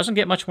 Doesn't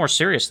get much more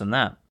serious than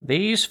that.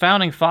 These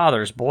Founding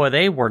Fathers, boy,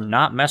 they were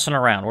not messing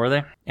around, were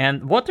they?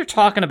 And what they're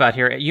talking about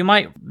here,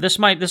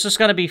 this is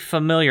going to be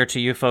familiar to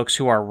you folks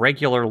who are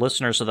regular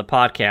listeners of the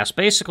podcast.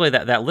 Basically,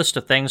 that list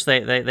of things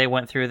they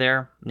went through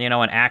there,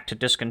 an act to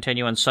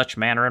discontinue in such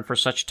manner and for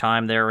such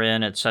time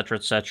therein,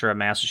 etc.,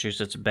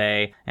 Massachusetts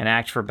Bay, an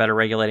act for better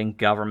regulating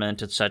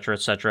government, etc.,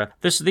 etc.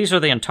 These are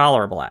the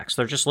intolerable acts.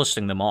 They're just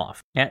listing them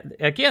off. And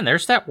again,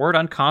 there's that word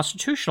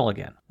unconstitutional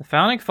again. The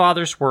Founding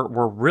Fathers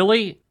were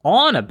really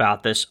on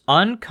about this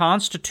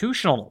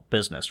unconstitutional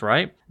business,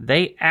 right?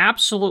 They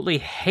absolutely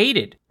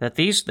hated that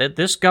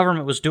this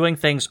government was doing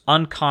things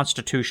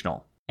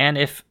unconstitutional. And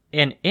if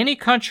in any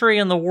country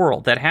in the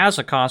world that has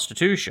a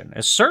constitution,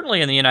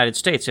 certainly in the United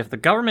States, if the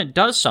government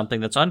does something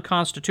that's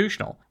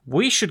unconstitutional,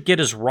 we should get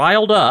as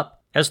riled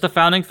up as the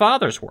Founding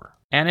Fathers were.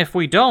 And if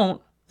we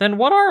don't, then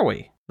what are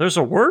we? There's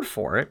a word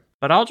for it,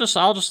 but I'll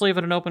just leave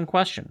it an open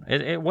question.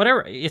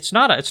 It's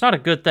not a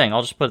good thing.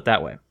 I'll just put it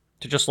that way.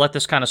 To just let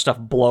this kind of stuff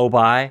blow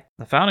by.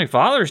 The Founding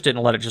Fathers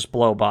didn't let it just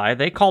blow by.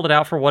 They called it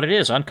out for what it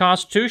is,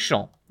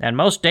 unconstitutional, and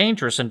most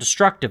dangerous and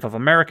destructive of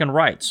American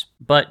rights.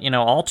 But,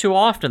 all too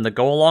often, the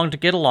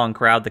go-along-to-get-along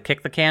crowd, the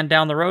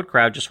kick-the-can-down-the-road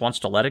crowd just wants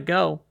to let it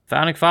go.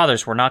 Founding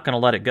Fathers were not going to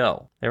let it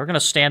go. They were going to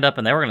stand up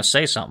and they were going to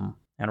say something,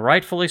 and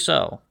rightfully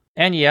so.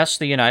 And yes,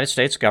 the United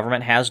States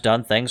government has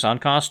done things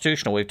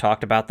unconstitutional. We've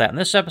talked about that in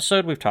this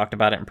episode. We've talked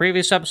about it in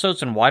previous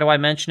episodes. And why do I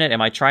mention it?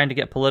 Am I trying to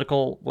get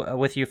political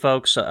with you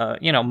folks?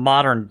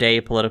 Modern day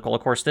political.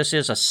 Of course, this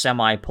is a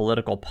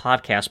semi-political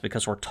podcast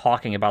because we're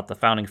talking about the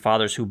Founding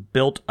Fathers who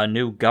built a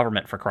new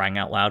government, for crying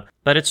out loud.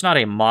 But it's not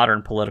a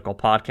modern political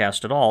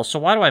podcast at all. So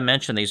why do I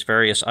mention these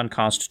various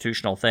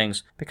unconstitutional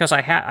things? Because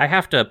I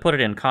have to put it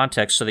in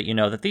context so that you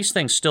know that these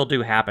things still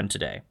do happen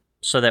today.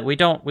 So that we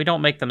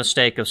don't make the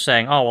mistake of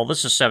saying, oh, well,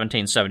 this is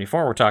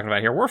 1774 we're talking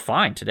about here. We're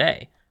fine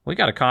today. We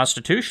got a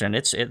Constitution.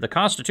 The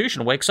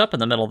Constitution wakes up in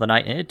the middle of the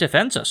night and it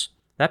defends us.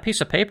 That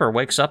piece of paper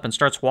wakes up and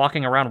starts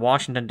walking around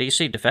Washington,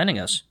 D.C. defending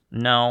us.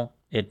 No,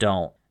 it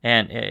don't.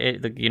 And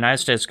the United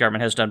States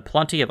government has done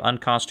plenty of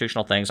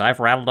unconstitutional things. I've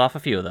rattled off a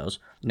few of those.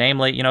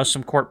 Namely,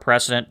 some court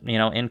precedent,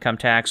 income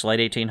tax, late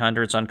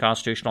 1800s,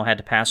 unconstitutional, had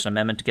to pass an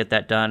amendment to get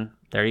that done.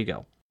 There you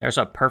go. There's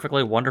a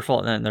perfectly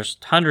wonderful, and there's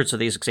hundreds of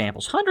these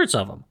examples, hundreds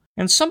of them.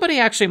 And somebody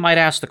actually might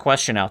ask the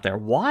question out there,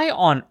 why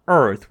on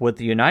earth would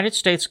the United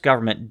States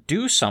government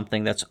do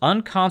something that's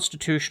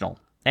unconstitutional,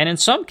 and in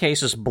some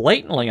cases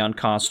blatantly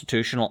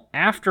unconstitutional,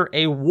 after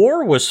a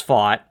war was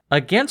fought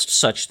against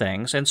such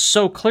things, and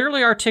so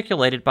clearly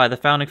articulated by the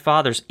Founding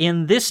Fathers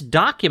in this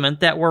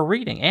document that we're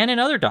reading, and in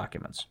other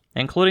documents,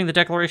 including the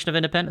Declaration of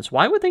Independence?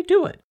 Why would they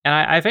do it? And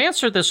I've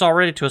answered this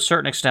already to a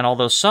certain extent,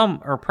 although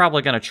some are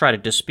probably going to try to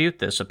dispute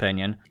this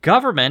opinion.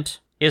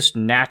 Government is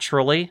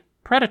naturally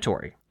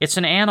predatory. It's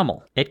an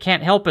animal. It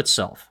can't help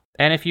itself.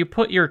 And if you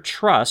put your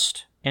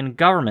trust in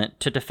government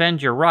to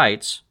defend your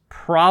rights,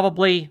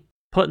 probably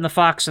putting the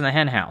fox in the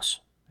hen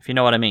house, if you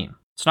know what I mean.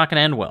 It's not going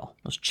to end well.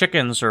 Those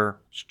chickens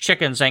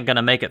ain't going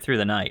to make it through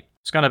the night.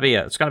 It's going to be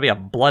a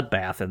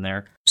bloodbath in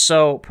there.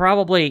 So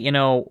probably,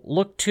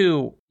 look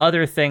to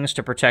other things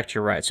to protect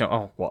your rights.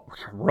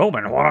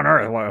 Roman, what on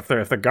earth?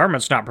 Well, if the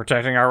government's not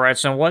protecting our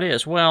rights, then what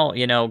is? Well,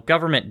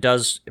 government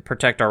does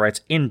protect our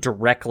rights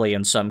indirectly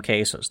in some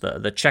cases.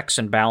 The checks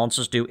and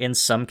balances do in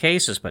some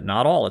cases, but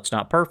not all. It's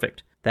not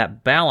perfect.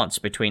 That balance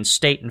between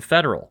state and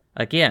federal,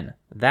 again,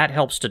 that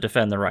helps to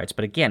defend the rights.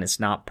 But again, it's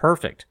not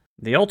perfect.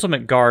 The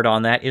ultimate guard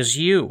on that is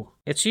you.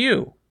 It's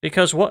you.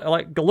 Because look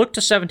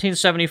to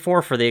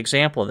 1774 for the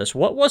example of this.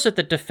 What was it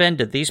that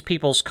defended these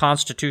people's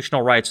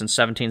constitutional rights in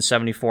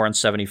 1774 and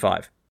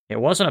 75? It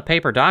wasn't a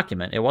paper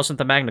document. It wasn't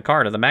the Magna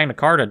Carta.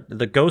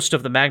 The ghost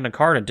of the Magna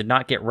Carta did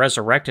not get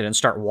resurrected and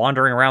start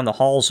wandering around the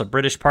halls of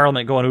British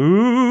Parliament going,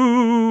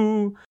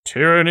 "Ooh,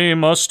 tyranny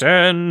must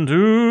end,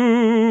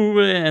 ooh,"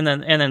 and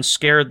then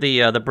scared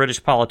the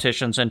British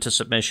politicians into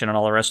submission and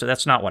all the rest of it.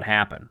 That's not what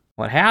happened.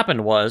 What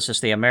happened was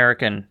the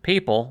American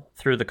people,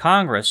 through the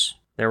Congress,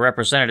 their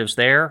representatives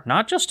there,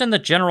 not just in the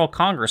General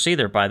Congress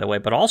either, by the way,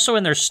 but also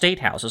in their state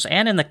houses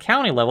and in the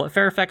county level at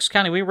Fairfax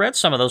County. We read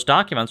some of those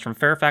documents from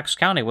Fairfax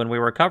County when we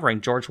were covering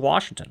George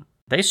Washington.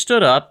 They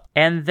stood up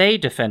and they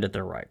defended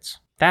their rights.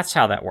 That's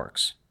how that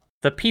works.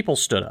 The people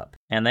stood up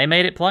and they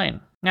made it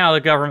plain. Now,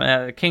 the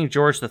government, King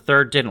George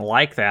III didn't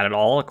like that at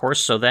all, of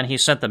course, so then he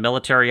sent the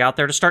military out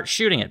there to start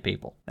shooting at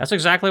people. That's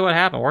exactly what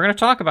happened. We're going to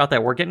talk about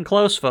that. We're getting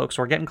close, folks.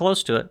 We're getting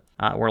close to it.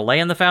 We're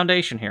laying the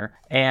foundation here.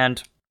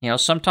 And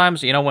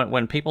sometimes,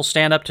 when people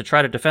stand up to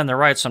try to defend their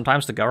rights,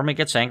 sometimes the government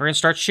gets angry and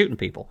starts shooting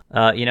people.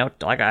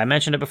 Like I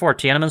mentioned it before,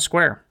 Tiananmen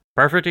Square.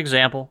 Perfect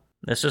example.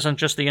 This isn't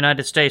just the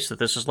United States that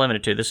this is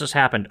limited to. This has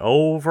happened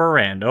over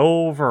and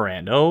over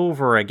and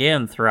over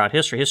again throughout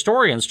history.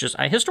 Historians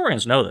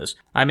know this.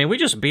 I mean,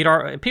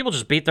 people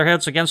just beat their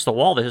heads against the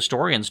wall, the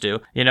historians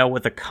do,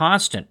 with the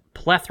constant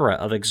plethora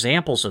of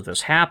examples of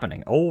this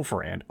happening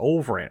over and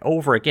over and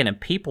over again, and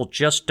people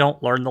just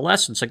don't learn the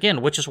lessons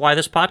again, which is why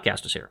this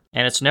podcast is here.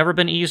 And it's never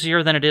been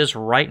easier than it is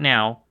right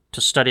now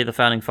to study the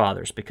Founding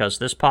Fathers, because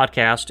this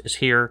podcast is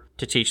here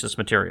to teach this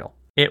material.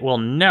 It will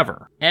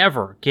never,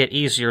 ever get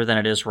easier than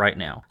it is right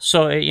now.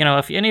 So,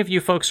 if any of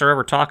you folks are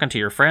ever talking to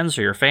your friends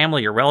or your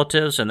family, your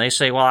relatives, and they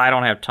say, well, I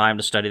don't have time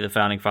to study the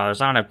Founding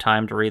Fathers, I don't have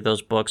time to read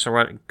those books, or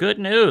what, good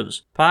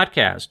news,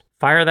 podcast.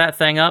 Fire that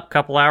thing up,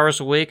 couple hours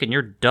a week, and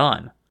you're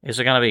done. Is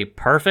it going to be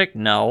perfect?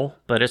 No,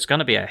 but it's going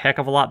to be a heck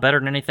of a lot better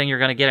than anything you're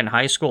going to get in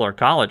high school or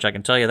college, I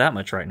can tell you that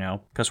much right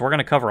now, because we're going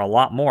to cover a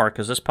lot more,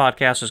 because this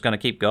podcast is going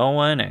to keep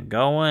going and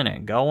going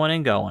and going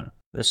and going.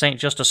 This ain't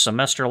just a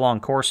semester-long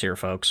course here,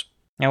 folks.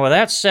 Now, with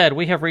that said,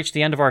 we have reached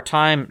the end of our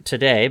time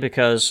today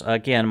because,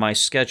 again, my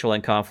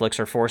scheduling conflicts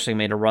are forcing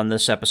me to run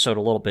this episode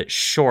a little bit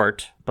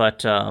short,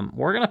 but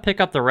we're going to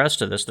pick up the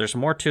rest of this. There's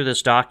more to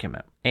this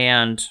document.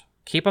 And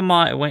keep in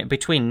mind,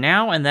 between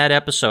now and that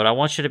episode, I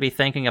want you to be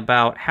thinking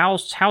about how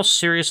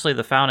seriously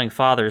the Founding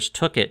Fathers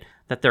took it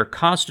that their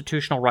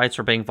constitutional rights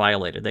are being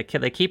violated.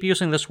 They keep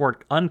using this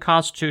word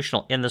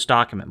unconstitutional in this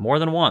document more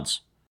than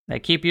once. They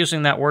keep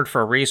using that word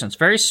for a reason. It's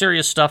very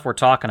serious stuff we're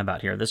talking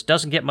about here. This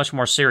doesn't get much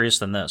more serious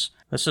than this.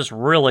 This is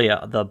really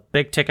the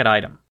big-ticket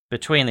item.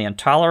 Between the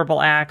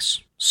Intolerable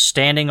Acts,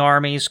 standing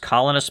armies,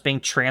 colonists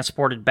being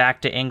transported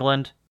back to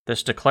England,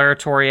 this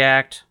Declaratory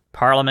Act,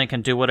 Parliament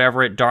can do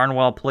whatever it darn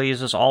well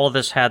pleases. All of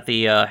this had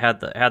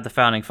the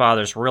Founding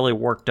Fathers really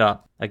worked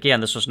up.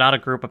 Again, this was not a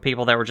group of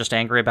people that were just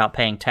angry about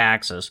paying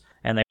taxes,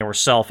 and they were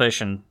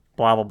selfish and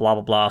blah, blah, blah,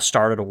 blah, blah,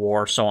 started a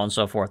war, so on and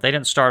so forth. They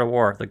didn't start a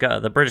war.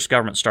 The British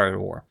government started a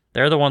war.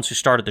 They're the ones who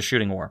started the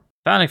shooting war.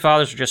 Founding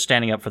Fathers are just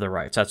standing up for their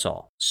rights, that's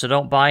all. So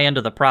don't buy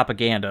into the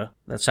propaganda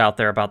that's out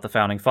there about the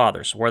Founding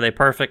Fathers. Were they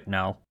perfect?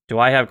 No. Do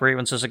I have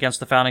grievances against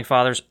the Founding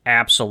Fathers?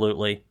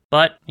 Absolutely.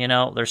 But,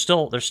 they're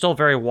still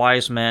very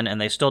wise men, and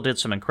they still did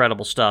some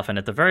incredible stuff, and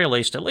at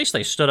least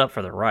they stood up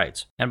for their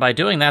rights. And by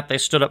doing that, they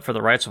stood up for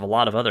the rights of a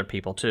lot of other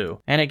people, too.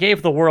 And it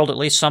gave the world at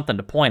least something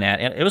to point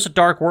at. And it was a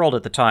dark world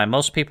at the time.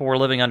 Most people were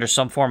living under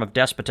some form of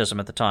despotism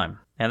at the time.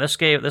 And this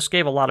gave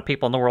a lot of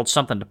people in the world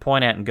something to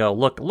point at and go,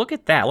 look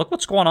at that. Look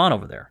what's going on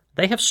over there.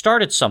 They have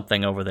started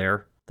something over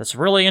there that's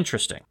really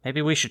interesting.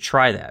 Maybe we should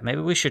try that. Maybe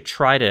we should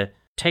try to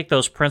take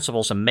those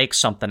principles and make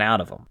something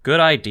out of them. Good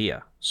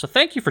idea. So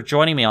thank you for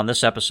joining me on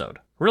this episode.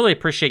 Really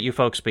appreciate you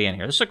folks being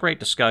here. This is a great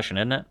discussion,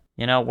 isn't it?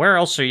 Where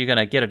else are you going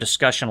to get a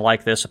discussion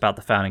like this about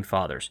the Founding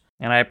Fathers?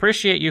 And I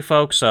appreciate you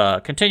folks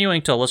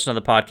continuing to listen to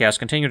the podcast,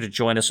 continue to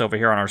join us over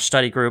here on our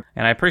study group,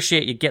 and I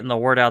appreciate you getting the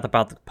word out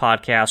about the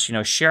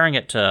podcast, sharing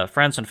it to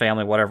friends and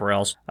family, whatever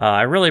else.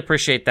 I really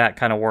appreciate that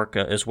kind of work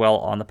as well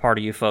on the part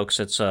of you folks.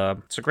 It's a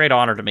great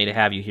honor to me to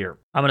have you here.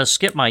 I'm going to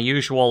skip my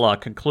usual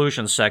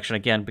conclusion section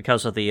again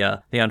because of the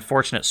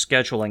unfortunate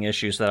scheduling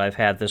issues that I've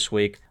had this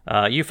week.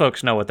 You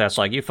folks know what that's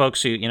like. You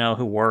folks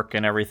who work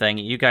and everything,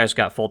 you guys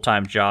got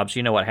full-time jobs.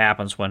 You know what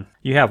happens when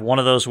you have one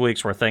of those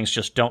weeks where things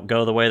just don't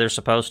go the way they're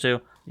supposed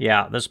to.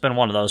 Yeah, this has been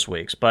one of those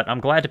weeks, but I'm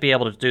glad to be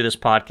able to do this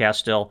podcast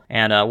still,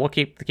 and we'll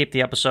keep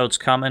the episodes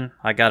coming.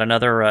 I got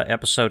another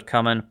episode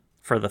coming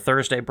for the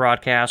Thursday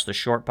broadcast, the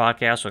short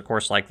podcast. Of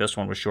course, like this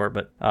one was short,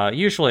 but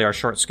usually our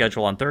short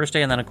schedule on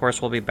Thursday, and then, of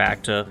course, we'll be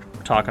back to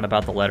talking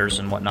about the letters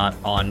and whatnot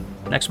on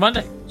next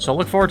Monday. So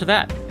look forward to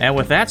that. And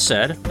with that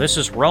said, this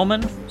is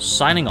Roman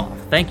signing off.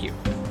 Thank you.